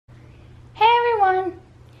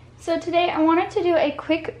So today I wanted to do a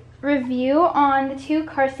quick review on the two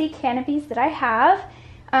car seat canopies that I have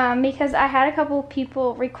because I had a couple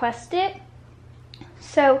people request it.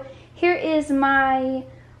 So here is my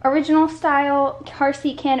original style car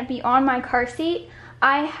seat canopy on my car seat.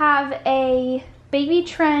 I have a baby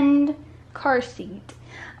trend car seat.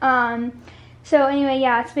 So anyway,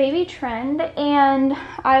 yeah, it's baby trend, and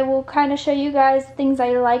I will kind of show you guys things I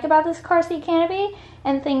like about this car seat canopy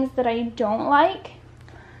and things that I don't like.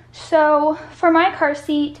 So for my car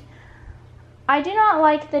seat, I do not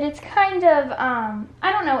like that it's kind of,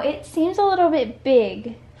 I don't know, it seems a little bit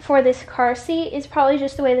big for this car seat. It's probably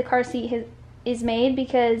just the way the car seat is made,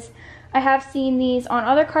 because I have seen these on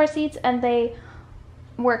other car seats and they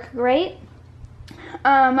work great.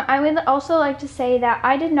 I would also like to say that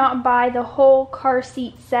I did not buy the whole car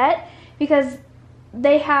seat set because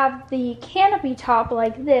they have the canopy top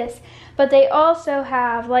like this, but they also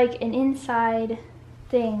have like an inside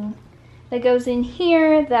thing that goes in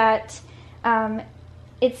here that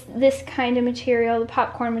it's this kind of material, the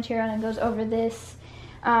popcorn material, and it goes over this.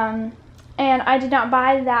 And I did not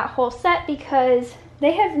buy that whole set because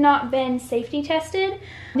they have not been safety tested.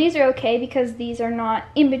 These are okay because these are not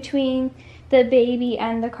in between the baby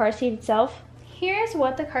and the car seat itself. Here's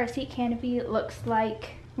what the car seat canopy looks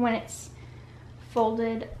like when it's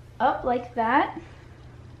folded up like that.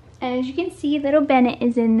 And as you can see, little Bennett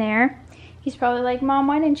is in there. He's probably like, Mom,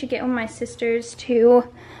 why didn't you get one of my sisters to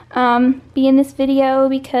be in this video,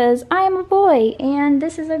 because I am a boy and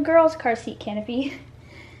this is a girl's car seat canopy.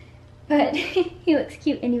 But he looks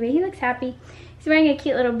cute anyway. He looks happy. He's wearing a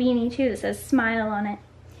cute little beanie too that says smile on it.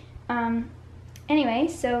 Anyway,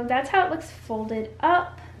 so that's how it looks folded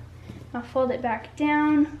up. I'll fold it back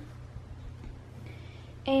down.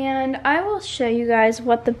 And I will show you guys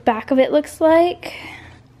what the back of it looks like.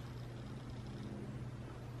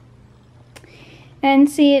 And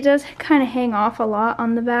see, it does kind of hang off a lot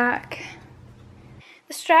on the back.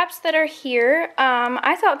 The straps that are here,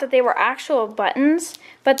 I thought that they were actual buttons,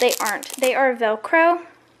 but they aren't. They are Velcro.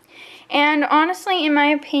 And honestly, in my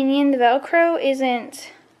opinion, the Velcro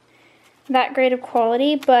isn't that great of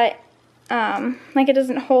quality, but like it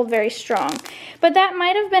doesn't hold very strong. But that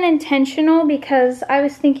might have been intentional, because I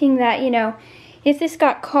was thinking that, you know, if this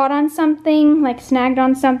got caught on something, like snagged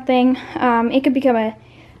on something, it could become a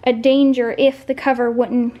danger if the cover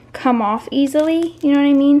wouldn't come off easily, you know what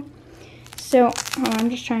I mean? So, I'm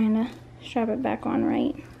just trying to strap it back on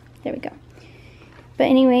right. There we go. But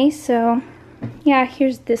anyway, so yeah,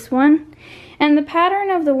 here's this one. And the pattern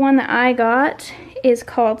of the one that I got is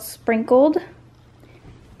called Sprinkled.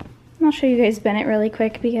 I'll show you guys Bennett really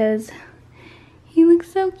quick because he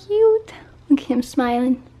looks so cute. Look at him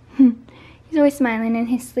smiling. He's always smiling in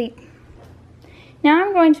his sleep. Now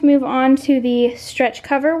I'm going to move on to the stretch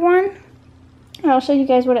cover one. I'll show you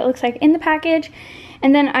guys what it looks like in the package,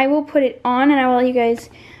 and then I will put it on, and I will let you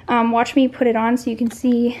guys watch me put it on so you can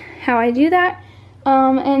see how I do that.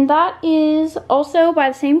 And that is also by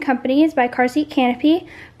the same company. It's by Carseat Canopy,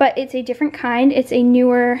 but it's a different kind. It's a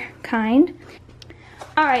newer kind.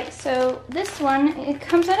 Alright, so this one, it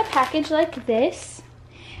comes in a package like this,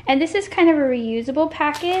 and this is kind of a reusable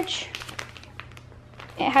package.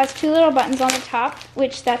 It has two little buttons on the top,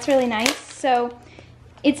 which that's really nice. So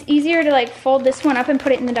it's easier to like fold this one up and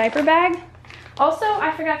put it in the diaper bag. Also,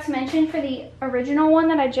 I forgot to mention, for the original one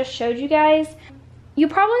that I just showed you guys, you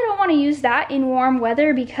probably don't want to use that in warm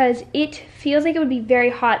weather because it feels like it would be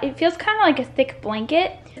very hot. It feels kind of like a thick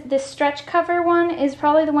blanket. The stretch cover one is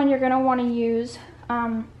probably the one you're going to want to use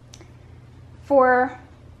for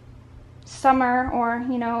summer, or,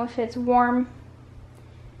 you know, if it's warm.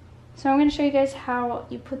 So I'm going to show you guys how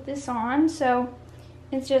you put this on. So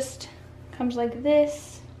it just comes like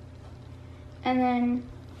this, and then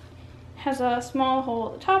has a small hole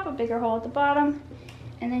at the top, a bigger hole at the bottom,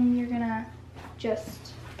 and then you're going to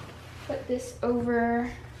just put this over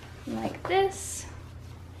like this.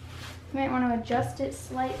 You might want to adjust it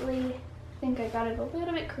slightly. I think I got it a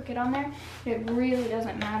little bit crooked on there. It really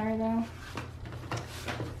doesn't matter though.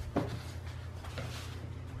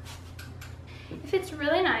 It fits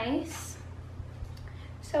really nice.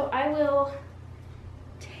 So I will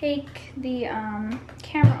take the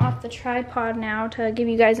camera off the tripod now to give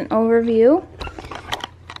you guys an overview.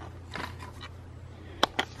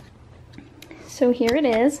 So here it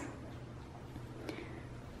is.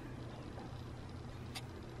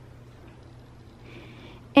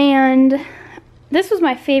 And this was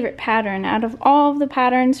my favorite pattern out of all of the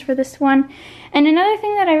patterns for this one. And another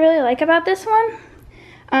thing that I really like about this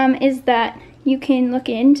one is that you can look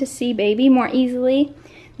in to see baby more easily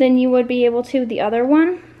than you would be able to with the other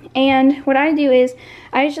one. And what I do is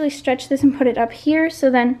I usually stretch this and put it up here, so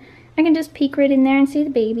then I can just peek right in there and see the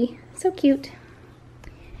baby. So cute.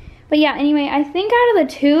 But yeah, anyway, I think out of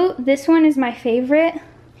the two, this one is my favorite.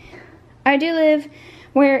 I do live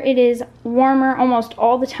where it is warmer almost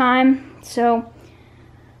all the time, so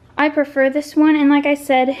I prefer this one. And like I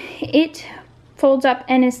said, it folds up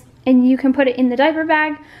and you can put it in the diaper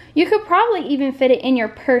bag. You could probably even fit it in your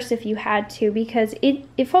purse if you had to, because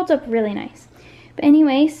it folds up really nice. But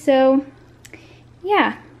anyway, so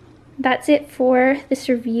yeah, that's it for this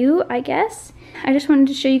review, I guess. I just wanted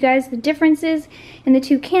to show you guys the differences in the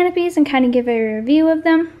two canopies and kind of give a review of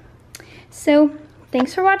them. So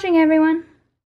thanks for watching, everyone.